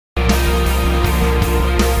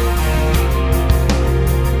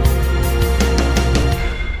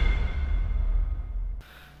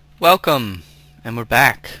Welcome, and we're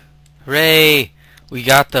back. Hooray! We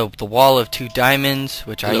got the wall of 2 diamonds,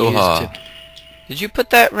 which I used to. Did you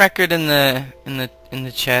put that record in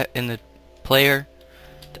the chat in the player?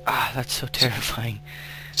 Ah, that's so terrifying.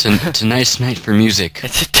 It's a nice night for music.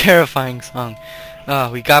 It's a terrifying song.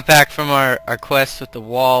 We got back from our quest with the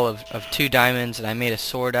wall of 2 diamonds, and I made a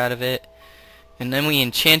sword out of it. And then we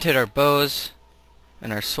enchanted our bows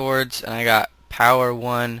and our swords, and I got power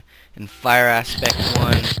 1 and fire aspect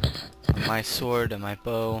 1 on my sword and my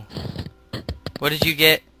bow. What did you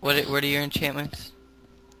get? What are your enchantments?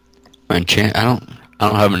 I don't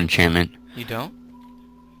have an enchantment. You don't?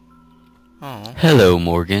 Oh. Hello,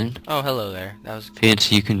 Morgan. Oh, hello there. That was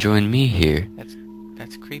Fancy you can join me here.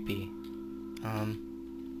 That's creepy.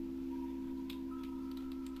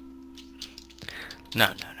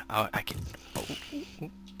 No. I can. Oh, you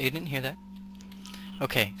didn't hear that?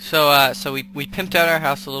 Okay, so we pimped out our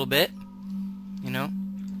house a little bit. You know,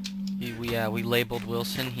 we labeled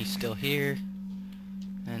Wilson. He's still here,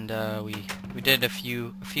 and we did a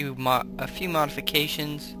few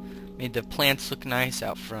modifications. Made the plants look nice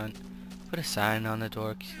out front. Put a sign on the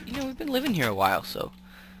door. You know, we've been living here a while, so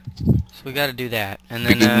we got to do that. And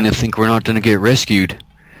then beginning to think we're not gonna get rescued.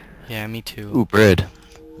 Yeah, me too. Ooh, bread.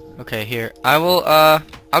 Okay, here. I'll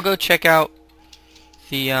go check out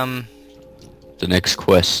the next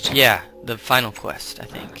quest. Yeah, the final quest, I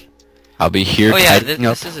think. I'll be here. Oh yeah,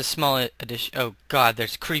 this is a small addition. Oh god,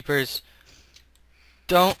 there's creepers.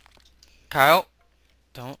 Don't, Kyle.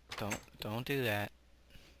 Don't do that.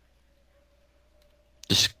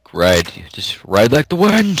 Just ride like the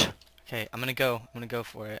wind. Okay, I'm gonna go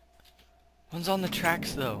for it. One's on the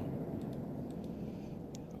tracks though.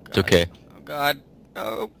 It's okay. Oh god.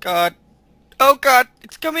 Oh god. Oh god,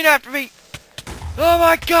 it's coming after me. Oh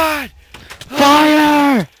my god.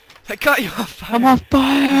 Fire! I got you on fire. I'm on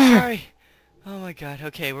fire. I'm sorry. Oh my god.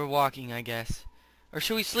 Okay, we're walking, I guess. Or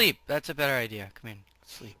should we sleep? That's a better idea. Come in.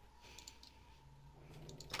 Sleep.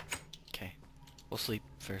 Okay. We'll sleep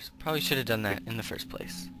first. Probably should have done that in the first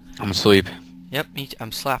place. I'm asleep. Yep,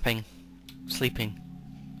 I'm sleeping.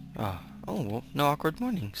 Oh, well, no awkward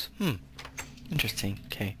mornings. Interesting.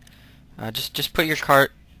 Okay. Just put your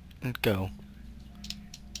cart and go.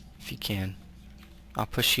 If you can. I'll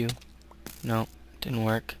push you. No, didn't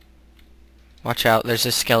work. Watch out, there's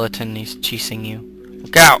a skeleton, he's chasing you.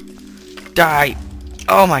 Look out! Die!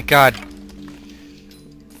 Oh my god!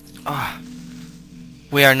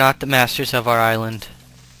 We are not the masters of our island.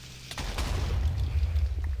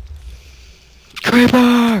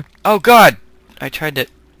 Creeper! Oh god! I tried to...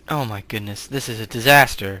 Oh my goodness, this is a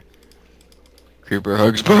disaster. Creeper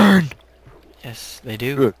hugs burn! Yes, they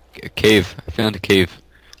do. Look, a cave. I found a cave.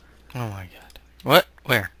 Oh my god. What?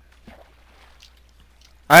 Where?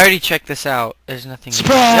 I already checked this out. There's nothing.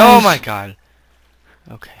 Surprise! Oh my god.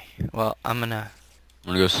 Okay. Well, I'm gonna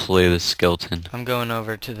go slay this skeleton. I'm going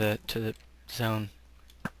over to the zone.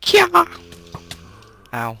 Yeah.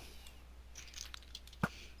 Ow.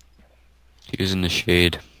 He was in the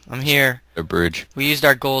shade. I'm here. A bridge. We used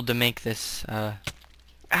our gold to make this.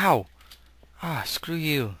 Ow. Screw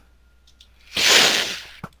you.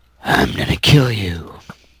 I'm gonna kill you.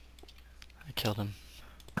 I killed him.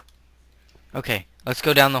 Okay, let's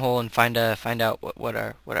go down the hole and find out what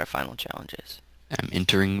our final challenge is. I'm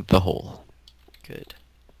entering the hole. Good.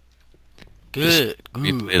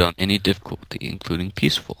 We played on any difficulty, including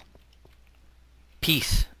peaceful.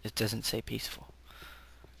 Peace. It doesn't say peaceful.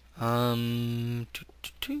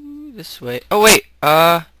 This way. Oh wait.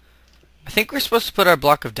 I think we're supposed to put our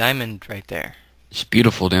block of diamond right there. It's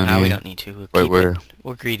beautiful down here. No, we don't need to. Wait, where?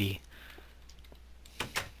 We're greedy.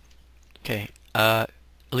 Okay.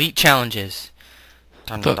 Elite challenges.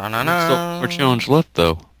 Still more challenge left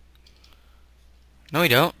though. No, we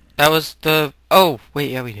don't. That was the... Oh,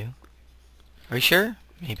 wait, yeah, we do. Are you sure?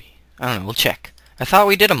 Maybe. I don't know. We'll check. I thought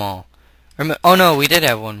we did them all. Oh no, we did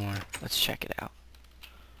have one more. Let's check it out.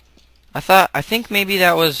 I think maybe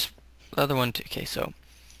that was the other one too. Okay, so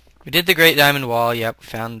we did the Great Diamond Wall. Yep, we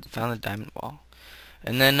found the diamond wall.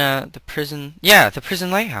 And then the prison. Yeah, the prison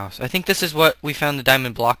lighthouse. I think this is what we found the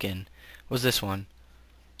diamond block in. Was this one?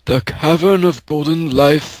 The Cavern of Golden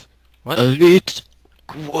Life. What? Elite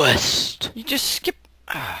Quest. You just skip.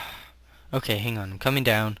 Okay, hang on. I'm coming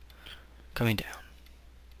down. Great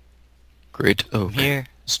oak. Here.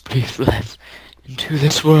 Breathe life into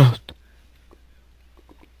this world.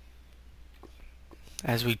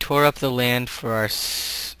 As we tore up the land for our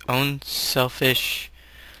own selfish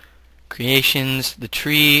creations, the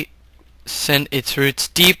tree sent its roots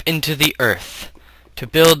deep into the earth to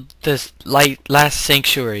build this last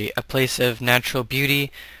sanctuary, a place of natural beauty,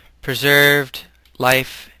 preserved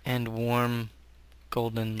life, and warm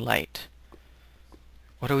golden light.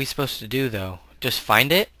 What are we supposed to do though? Just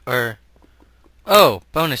find it, or? Oh,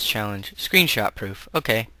 bonus challenge, screenshot proof.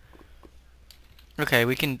 Okay. Okay,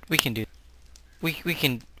 we can do. We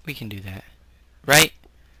can do that, right?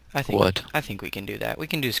 What? I think we can do that. We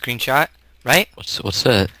can do a screenshot, right? What's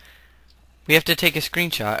that? We have to take a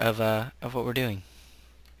screenshot of what we're doing.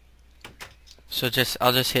 So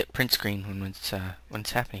I'll just hit print screen when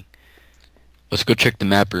it's happening. Let's go check the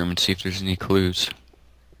map room and see if there's any clues.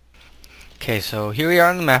 Okay, so here we are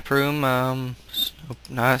in the map room.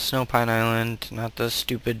 Not Snowpine Island, not the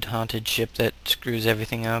stupid haunted ship that screws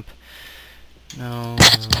everything up. No.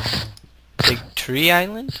 Big Tree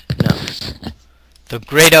Island? No. The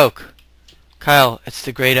Great Oak. Kyle, it's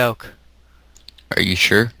the Great Oak. Are you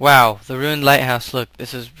sure? Wow, the ruined lighthouse. Look,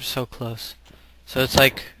 this is so close. So it's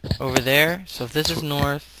like over there. So if this is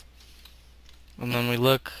north, and then we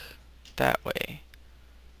look that way.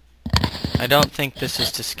 I don't think this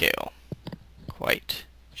is to scale. Quite.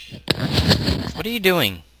 What are you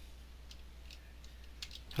doing?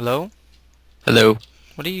 Hello? Hello.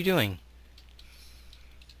 What are you doing?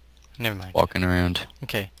 Never mind. Walking around.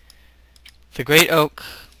 Okay. The Great Oak.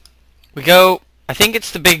 We go. I think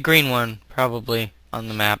it's the big green one, probably, on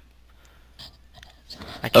the map.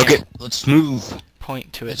 I can't Okay, let's move.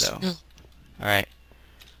 point to it, though. Alright.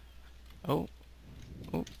 Oh.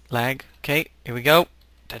 Oh, lag. Okay, here we go.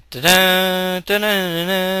 Dun dun dun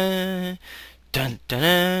dun dun dun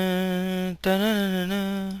dun dun dun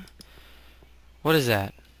dun. What is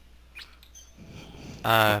that?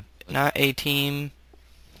 Not A-Team.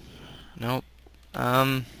 Nope.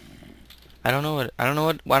 I don't know what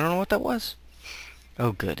that was.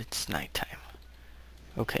 Oh good, it's nighttime.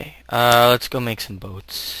 Okay, let's go make some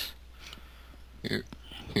boats. Here.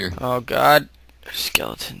 Oh god, there's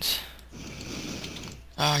skeletons.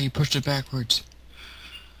 Ah, you pushed it backwards.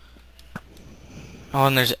 Oh,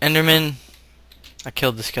 and there's Enderman. I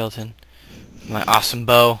killed the skeleton. My awesome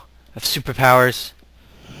bow of superpowers.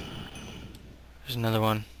 There's another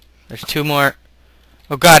one. There's two more.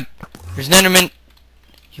 Oh god, there's an Enderman.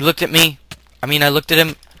 He looked at me. I mean, I looked at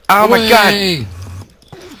him. Oh my god!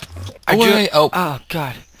 Oh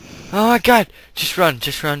god. Oh my god. Just run.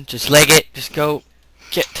 Just leg it. Just go.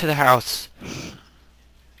 Get to the house.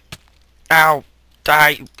 Ow.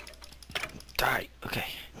 Die. Okay.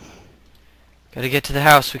 Gotta get to the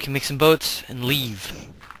house. We can make some boats and leave.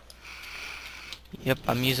 Yep,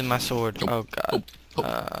 I'm using my sword. Oh god.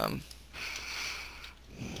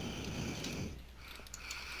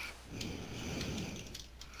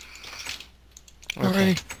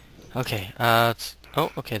 Okay. Okay. Oh,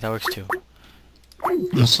 okay. That works too.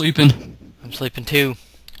 I'm sleeping. I'm sleeping too.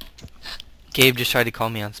 Gabe just tried to call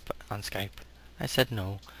me on Skype. I said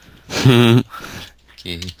no. Okay.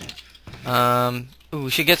 Ooh, we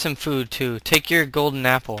should get some food too. Take your golden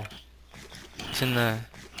apple. It's in the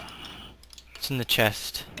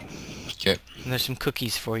chest. Okay. And there's some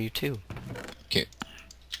cookies for you too. Okay.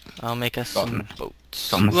 I'll make us some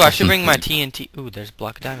boats. Got my Ooh, I should bring my fucking TNT. Ooh, there's a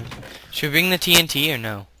block of diamond. Should we bring the TNT or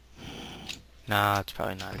no? Nah, it's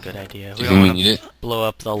probably not a good idea. Do We you don't think want we need to it? blow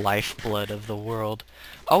up the lifeblood of the world.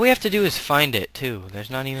 All we have to do is find it too. There's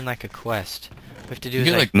not even like a quest. We have to do You is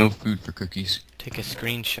get like no food for cookies. take a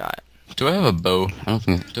screenshot. Do I have a bow? I don't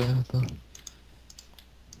think. Do I have a bow?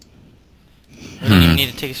 We don't even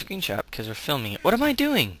need to take a screenshot because we're filming it. What am I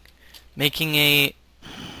doing? Making a...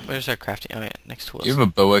 Where's our crafting? Oh yeah, next to Do you have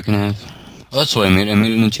a bow I can have? Oh, that's what I made. I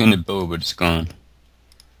made an enchanted bow, but it's gone.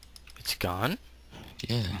 It's gone?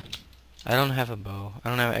 Yeah. I don't have a bow. I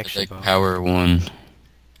don't have an It's extra like bow. power 1.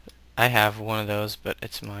 I have one of those, but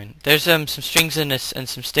it's mine. There's some strings in this and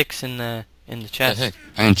some sticks in the What the chest. heck?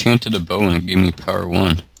 I enchanted a bow and it gave me power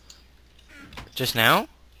 1. Just now?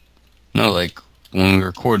 No, like when we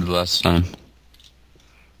recorded last time.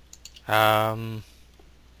 I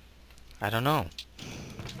don't know.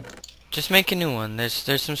 Just make a new one. There's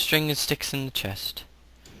some string and sticks in the chest.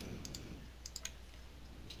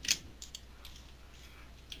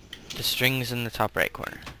 The string's in the top right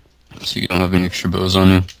corner. So you don't have any extra bows on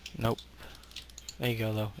you? Nope. There you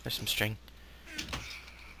go, though. There's some string.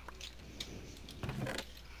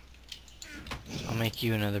 I'll make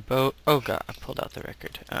you another boat. Oh god, I pulled out the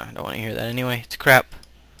record. I don't want to hear that anyway. It's crap.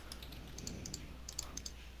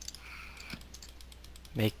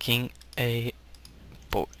 Making a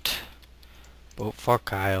boat. Boat for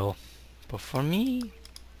Kyle. Boat for me.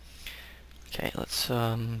 Okay, let's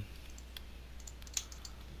I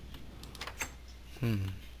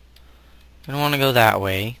don't want to go that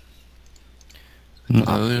way. No,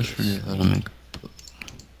 I just forget how to make.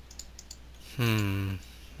 And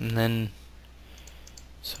then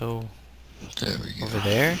so There we go. over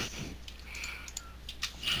there.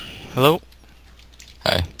 Hello?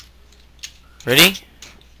 Hi. Ready?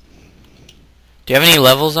 Do you have any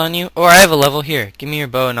levels on you? Or I have a level here. Give me your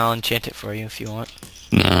bow and I'll enchant it for you if you want.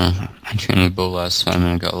 Nah, I trained with bow last time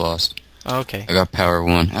and I got lost. Oh, okay. I got power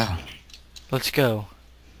 1. Ow. Let's go.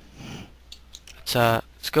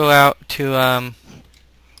 Let's go out to, Are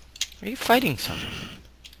you fighting something?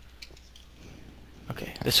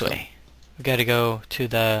 Okay, this way. We gotta go to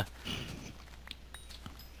the...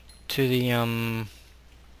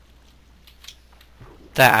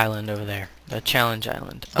 that island over there. The challenge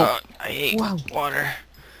island. Oh, I hate water.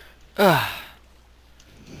 Ugh.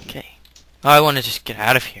 Okay. Oh, I want to just get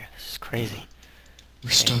out of here. This is crazy. We're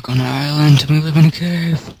stuck on an island and we live in a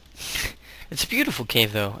cave. It's a beautiful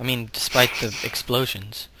cave, though. I mean, despite the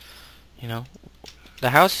explosions. You know? The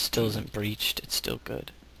house still isn't breached. It's still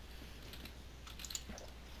good.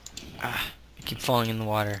 Ah, I keep falling in the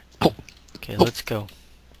water. Okay, let's go.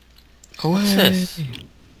 Away. What's this?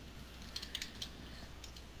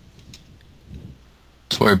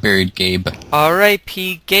 That's where I buried Gabe.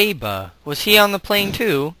 R.I.P. Gabe. Was he on the plane,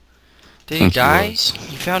 too? Did he die? was.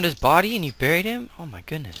 You found his body and you buried him? Oh my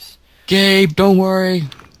goodness. Gabe, don't worry.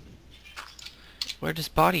 Where'd his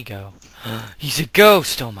body go? He's a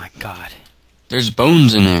ghost! Oh my god. There's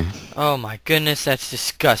bones in there. Oh my goodness, that's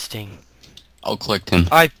disgusting. I'll collect him.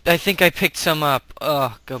 I think I picked some up.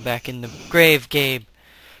 Ugh, go back in the grave, Gabe.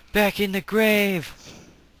 Back in the grave!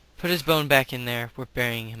 Put his bone back in there. We're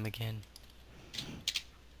burying him again.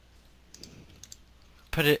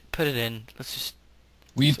 Put it in. Let's just...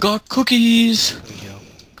 We've got cookies. There we go.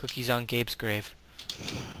 Cookies on Gabe's grave.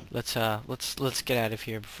 Let's get out of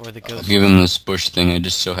here before the I'll ghost... give him this bush thing I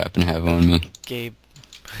just so happen to have on me. Gabe.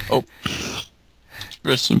 Oh.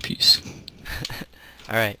 Rest in peace.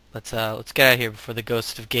 Alright, let's get out of here before the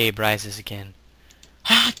ghost of Gabe rises again.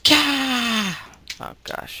 Ah, Oh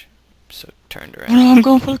gosh. I'm so turned oh around. no, I'm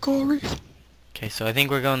going for the coral reef. Okay, so I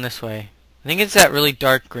think we're going this way. I think it's that really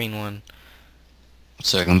dark green one.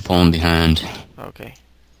 Looks like I'm falling behind. Okay.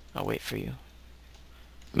 I'll wait for you.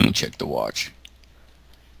 Let me check the watch.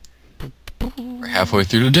 We're halfway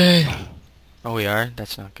through the day. Oh, we are?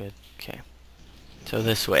 That's not good. Okay. So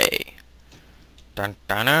this way. Dun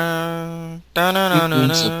dun dun dun dun dun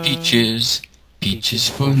Millions of peaches, peaches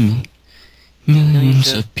for me.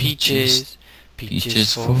 Millions of peaches,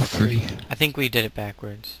 peaches for free. I think we did it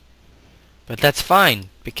backwards. But that's fine,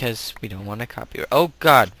 because we don't want to copyright. Oh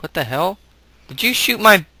god, what the hell? Did you shoot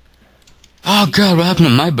my... Oh god, what happened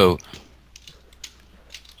to my boat?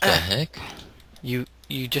 The heck? You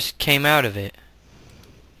just came out of it.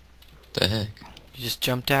 The heck? You just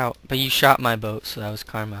jumped out. But you shot my boat, so that was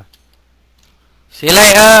karma. See you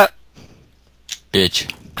later!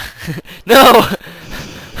 Bitch. No!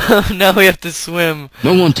 Now we have to swim.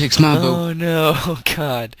 No one takes my boat. Oh no, oh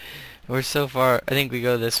god. We're so far. I think we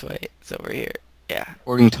go this way. It's over here. Yeah.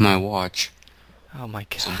 According to my watch, Oh my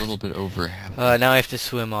it's a god. little bit over half. Now I have to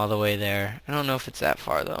swim all the way there. I don't know if it's that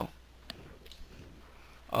far though.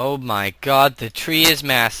 Oh my god, the tree is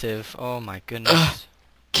massive. Oh my goodness.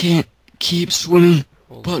 Can't keep swimming,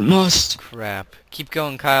 Holy but must crap. Keep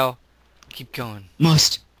going, Kyle. Keep going.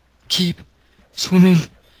 keep swimming.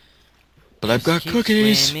 But I've got Just keep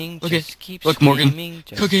cookies. swimming, Look just at, keep look, Morgan. swimming, just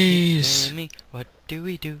keep Cookies. swimming. What do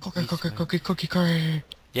we do? Cookie, We cookie, swim. cookie, cookie, cookie.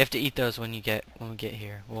 You have to eat those when we get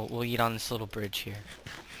here. We'll eat on this little bridge here.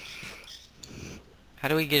 How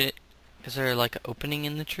do we get it? Is there like an opening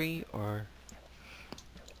in the tree, or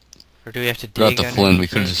do we have to dig? Got the flint. We underneath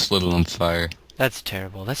could have it? just lit it on fire. That's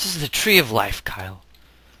terrible. This is the tree of life, Kyle.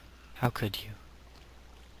 How could you?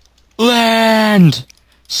 Land,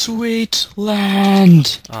 sweet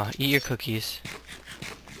land. Ah, eat your cookies.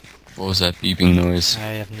 What was that beeping noise?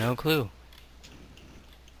 I have no clue.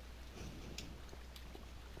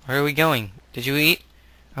 Where are we going? Did you eat?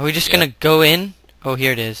 Are we just Yeah. gonna go in? Oh,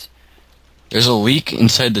 here it is. There's a leak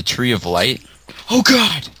inside the tree of light. Oh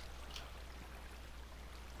god!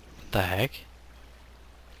 What the heck?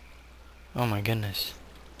 Oh my goodness.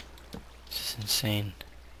 This is insane.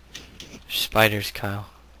 There's spiders, Kyle.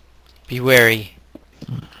 Be wary.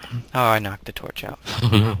 Oh, I knocked the torch out.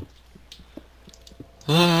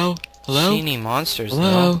 Hello? Hello? See any monsters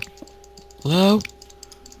Hello? though? Hello?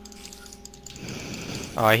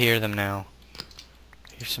 Oh, I hear them now.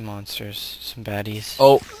 Here's some monsters, some baddies.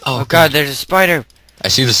 Oh Oh god, there's a spider! I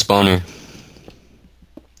see the spawner.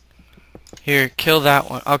 Here, kill that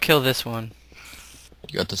one. I'll kill this one.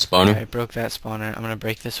 You got the spawner? I broke that spawner. I'm gonna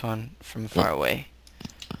break this one from far away.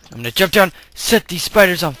 I'm gonna jump down, set these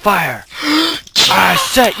spiders on fire! I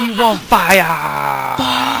set you on fire!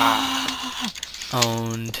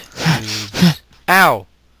 Owned. Noobs. Ow!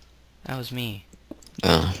 That was me.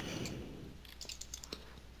 Oh.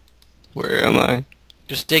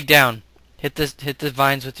 Just dig down. Hit the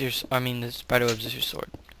vines with your. The spider webs with your sword.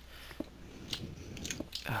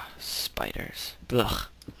 Ugh, spiders. Ugh.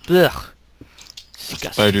 Ugh.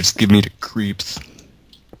 Disgusting. Spiders give me the creeps.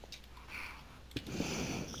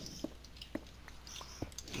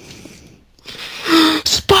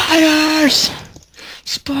 Spiders!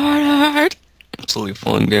 Spiders! I'm slowly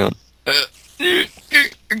falling down.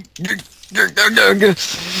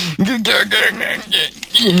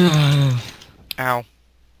 Ow.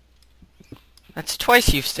 That's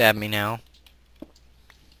twice you've stabbed me now.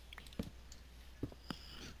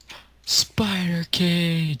 Spider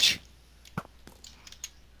cage.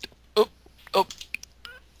 Oh, oh.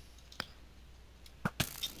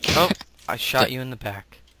 Oh, I shot you in the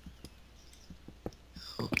back.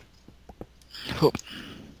 Oh.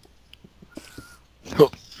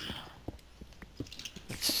 Oh.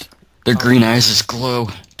 Their green eyes just glow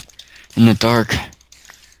in the dark.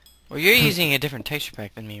 Well, you're using a different texture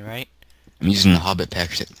pack than me, right? I'm using the Hobbit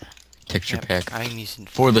texture pack. I'm using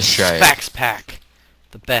for the Shire. Spax pack,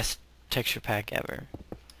 the best texture pack ever.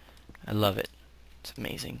 I love it. It's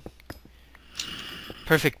amazing.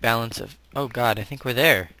 Perfect balance of. Oh God, I think we're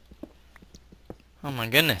there. Oh my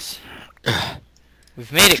goodness.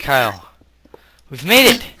 We've made it, Kyle. We've made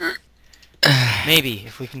it. Maybe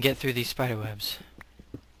if we can get through these spider webs.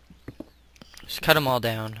 Just cut them all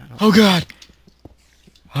down. Oh God!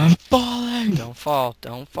 I'm falling! Don't fall.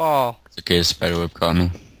 Don't fall. It's okay, the spiderweb caught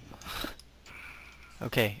me.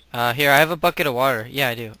 Okay, here, I have a bucket of water. Yeah,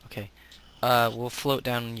 I do. Okay. We'll float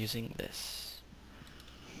down using this.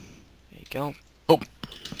 There you go. Oh!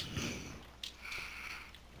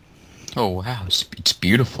 Oh wow, it's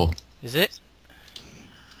beautiful. Is it?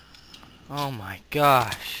 Oh my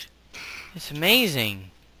gosh. It's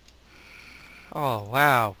amazing. Oh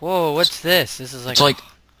wow. Whoa, what's this? This is like... It's like...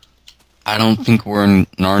 I don't think we're in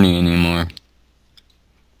Narnia anymore.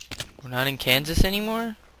 We're not in Kansas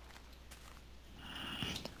anymore?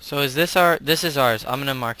 So is this our... This is ours. I'm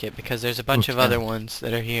gonna mark it because there's a bunch of other ones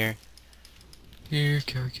that are here. Here.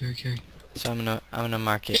 So I'm gonna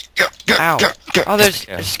mark it. Ow! Oh, there's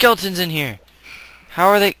skeletons in here. How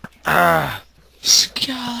are they? Ah!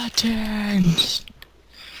 Skeletons.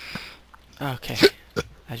 Okay.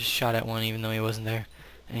 I just shot at one even though he wasn't there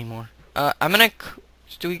anymore. I'm gonna...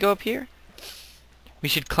 Do we go up here? We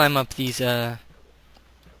should climb up these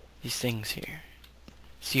things here.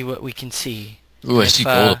 See what we can see. Ooh, I see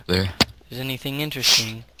gold up there. If there's anything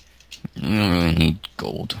interesting. You don't really need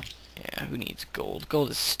gold. Yeah, who needs gold? Gold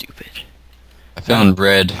is stupid. I found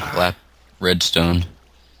redstone.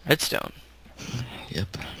 Redstone?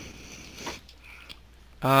 Yep.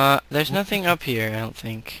 There's nothing up here, I don't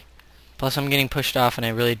think. Plus I'm getting pushed off and I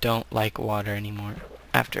really don't like water anymore.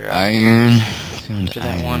 After iron. After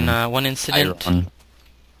that one incident. Iron.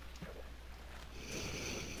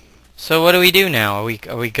 So what do we do now? Are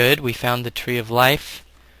we good? We found the tree of life.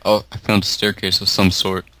 Oh, I found a staircase of some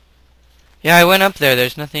sort. Yeah, I went up there.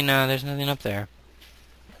 There's nothing up there.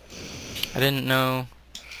 I didn't know.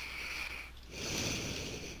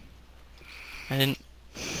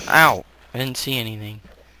 Ow! I didn't see anything.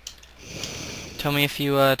 Tell me if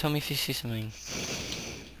you see something.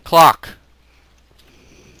 Clock.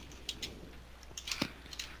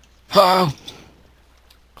 Oh!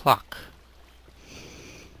 Clock.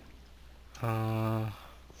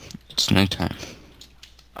 It's nighttime.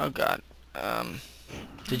 Oh God.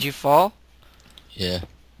 Did you fall? Yeah.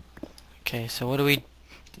 Okay, so what do we...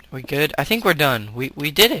 Are we good? I think we're done. We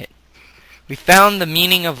did it. We found the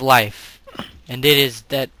meaning of life. And it is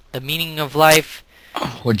that the meaning of life...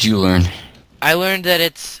 What'd you learn? I learned that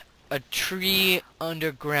it's a tree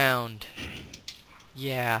underground.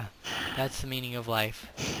 Yeah, that's the meaning of life.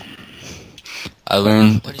 I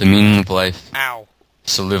learned that the meaning of life Ow.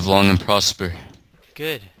 is to live long and prosper.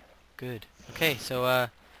 Good. Good. Okay, so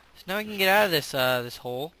now we can get out of this this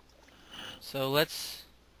hole. So let's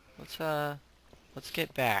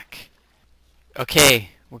get back. Okay,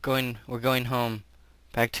 we're going home.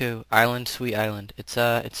 Back to Island, Sweet Island. It's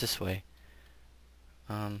this way.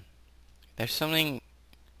 There's something...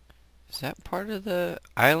 Is that part of the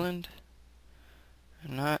island?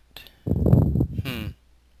 I'm not...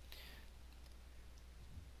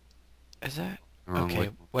 Is that... Okay,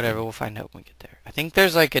 whatever, we'll find out when we get there. I think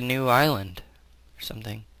there's like a new island or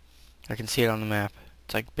something. I can see it on the map.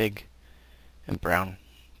 It's like big and brown.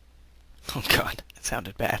 Oh God, that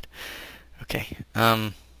sounded bad. Okay,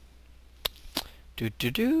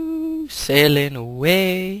 sailing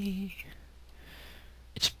away.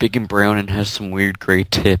 It's big and brown and has some weird gray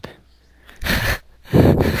tip.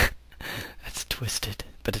 That's twisted,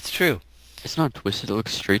 but it's true. It's not twisted, it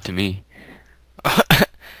looks straight to me.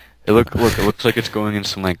 Look, it looks like it's going in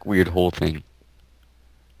some like weird hole thing.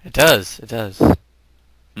 It does. It does.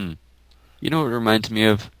 You know what it reminds me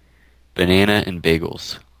of? Banana and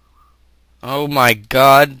bagels. Oh my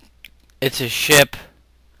god. It's a ship.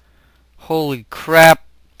 Holy crap.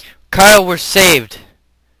 Kyle, we're saved.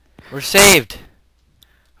 We're saved.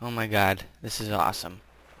 Oh my god. This is awesome.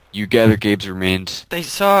 You gather Gabe's remains. They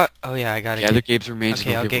saw... Oh yeah, I gotta Gather Gabe's remains.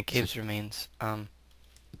 Okay, and I'll give get Wilson. Gabe's remains. I'll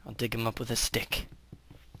dig him up with a stick.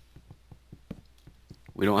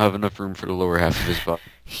 We don't have enough room for the lower half of his body.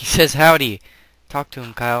 He says howdy. Talk to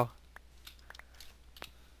him, Kyle.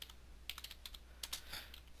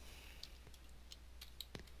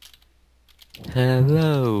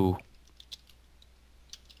 Hello.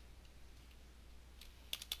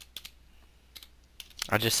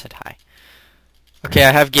 I just said hi. Okay,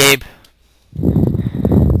 I have Gabe.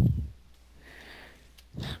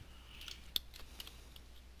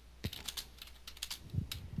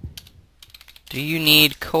 Do you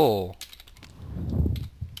need coal?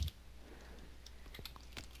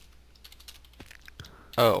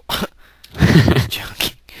 Oh. Just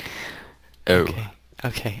joking. Oh.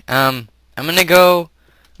 Okay. I'm gonna go...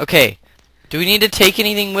 Okay. Do we need to take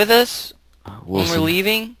anything with us when we're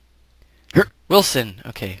leaving? Here. Wilson.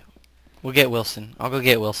 Okay. We'll get Wilson. I'll go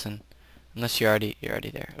get Wilson. Unless you're already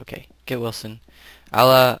there. Okay. Get Wilson.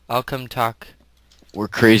 I'll come talk. We're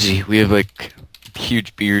crazy. We have like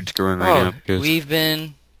huge beards growing right now because we've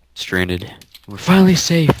been stranded. We're finally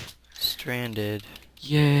safe. stranded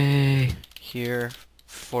Yay. here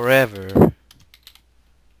forever.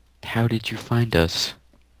 How did you find us?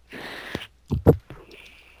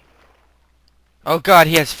 Oh god,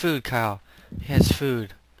 he has food, Kyle. He has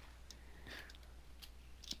food.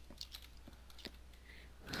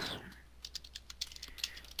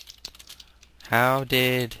 How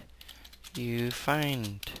did you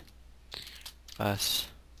find us?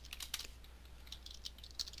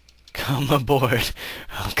 Come aboard.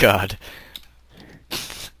 Oh god.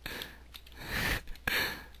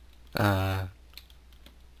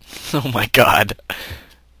 Oh my god.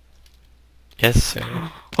 Yes, sir.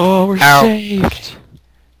 Oh, we're Ow. saved. Okay.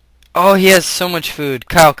 Oh, he has so much food.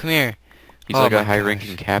 Kyle, come here. He's Oh like my a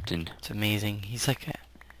high-ranking captain. It's amazing. He's like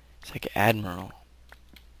admiral.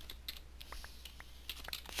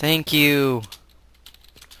 Thank you.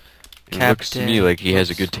 It looks to me like he has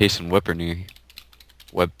a good taste in weaponry.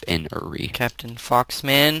 Captain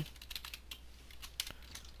Foxman.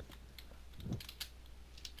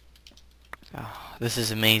 Oh, this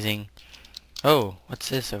is amazing. Oh, what's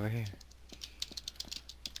this over here?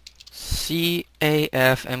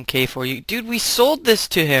 CAFMK4U. Dude, we sold this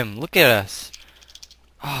to him. Look at us.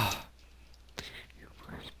 Oh.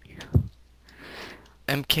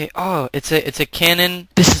 MK. Oh, it's a cannon.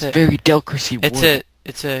 This is very delicacy wood.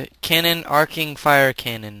 It's a cannon arcing fire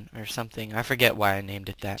cannon or something. I forget why I named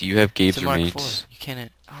it that. Do you have Gabe's It's a Mark IV. remains? You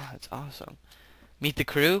can't. Oh, that's awesome. Meet the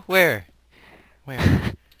crew? Where?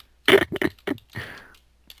 Where?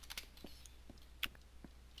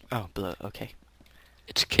 Oh, blue. Okay.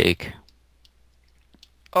 It's cake.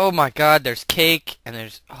 Oh my god, there's cake and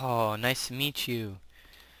there's... Oh, nice to meet you.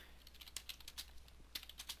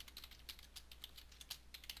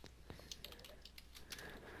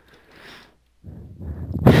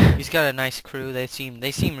 He's got a nice crew. They seem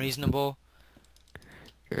reasonable.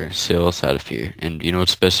 Here, sail us out of here. And you know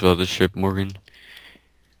what's best about this ship, Morgan?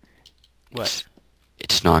 What?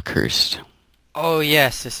 It's not cursed. Oh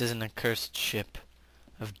yes, this isn't a cursed ship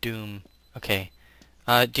of doom. Okay.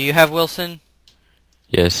 Do you have Wilson?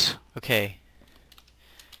 Yes. Okay.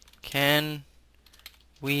 Can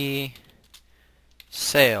we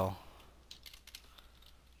sail?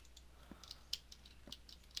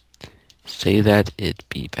 Say that it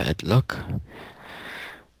be bad luck.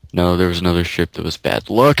 No, there was another ship that was bad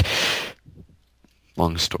luck.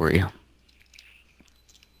 Long story.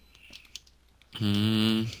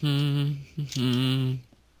 Can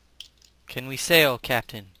we sail,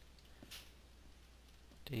 Captain?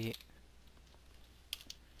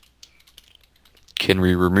 Can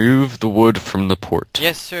we remove the wood from the port?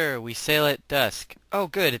 Yes, sir. We sail at dusk. Oh,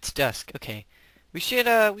 good. It's dusk. Okay. We should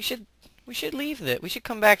leave that. We should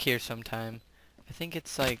come back here sometime. I think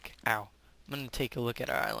it's like... Ow. I'm gonna take a look at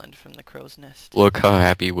our island from the crow's nest. Look how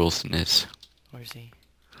happy Wilson is. Where's he?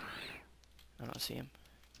 I don't see him.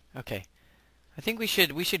 Okay. I think we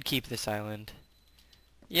should keep this island.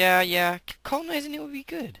 Yeah. Colonizing it would be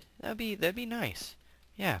good. That'd be nice.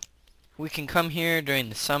 Yeah. We can come here during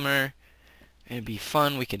the summer. It'd be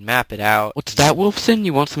fun. We could map it out. What's that, Wilson?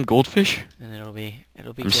 You want some goldfish? And it'll be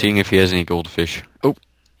I'm good. seeing if he has any goldfish. Oh.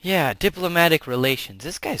 Yeah, diplomatic relations.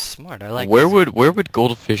 This guy's smart. I like Where this. would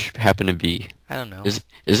goldfish happen to be? I don't know. Is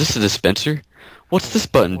this a dispenser? What's this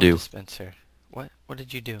button What do? dispenser? What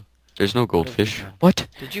did you do? There's no What have you goldfish. done? What?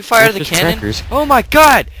 Did you fire the Goldfish cannon? trackers. Oh my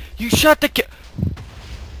god! You shot the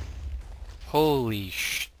Holy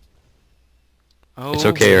sh... Oh It's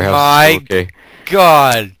okay, our house my is still okay.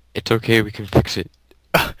 god! It's okay, we can fix it.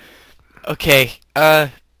 Okay,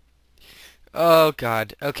 oh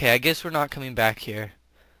god. Okay, I guess we're not coming back here.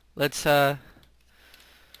 Let's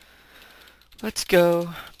go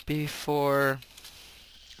before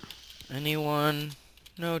anyone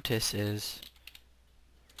notices.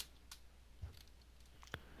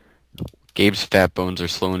 Gabe's fat bones are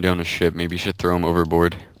slowing down the ship. Maybe you should throw him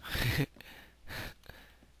overboard.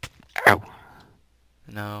 Ow.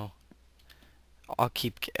 No. I'll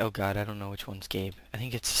keep... Oh god, I don't know which one's Gabe. I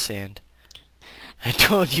think it's the sand. I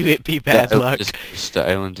told you it'd be bad luck. The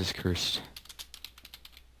island is cursed.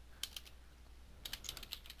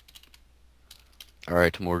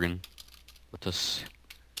 Alright, Morgan. Let us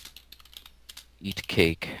eat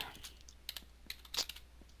cake.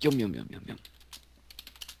 Yum yum yum yum yum.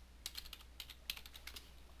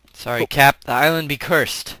 Sorry, Cap. The island be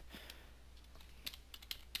cursed.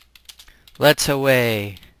 Let's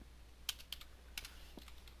away.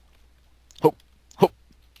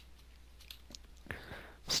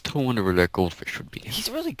 Still wonder where that goldfish would be. He's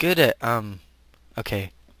really good at,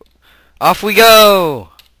 okay. Off we go!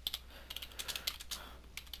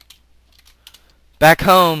 Back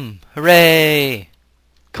home! Hooray!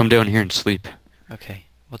 Come down here and sleep. Okay,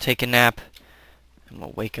 we'll take a nap, and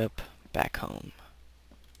we'll wake up back home.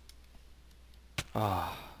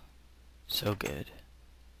 Oh, so good.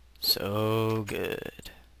 So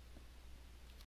good.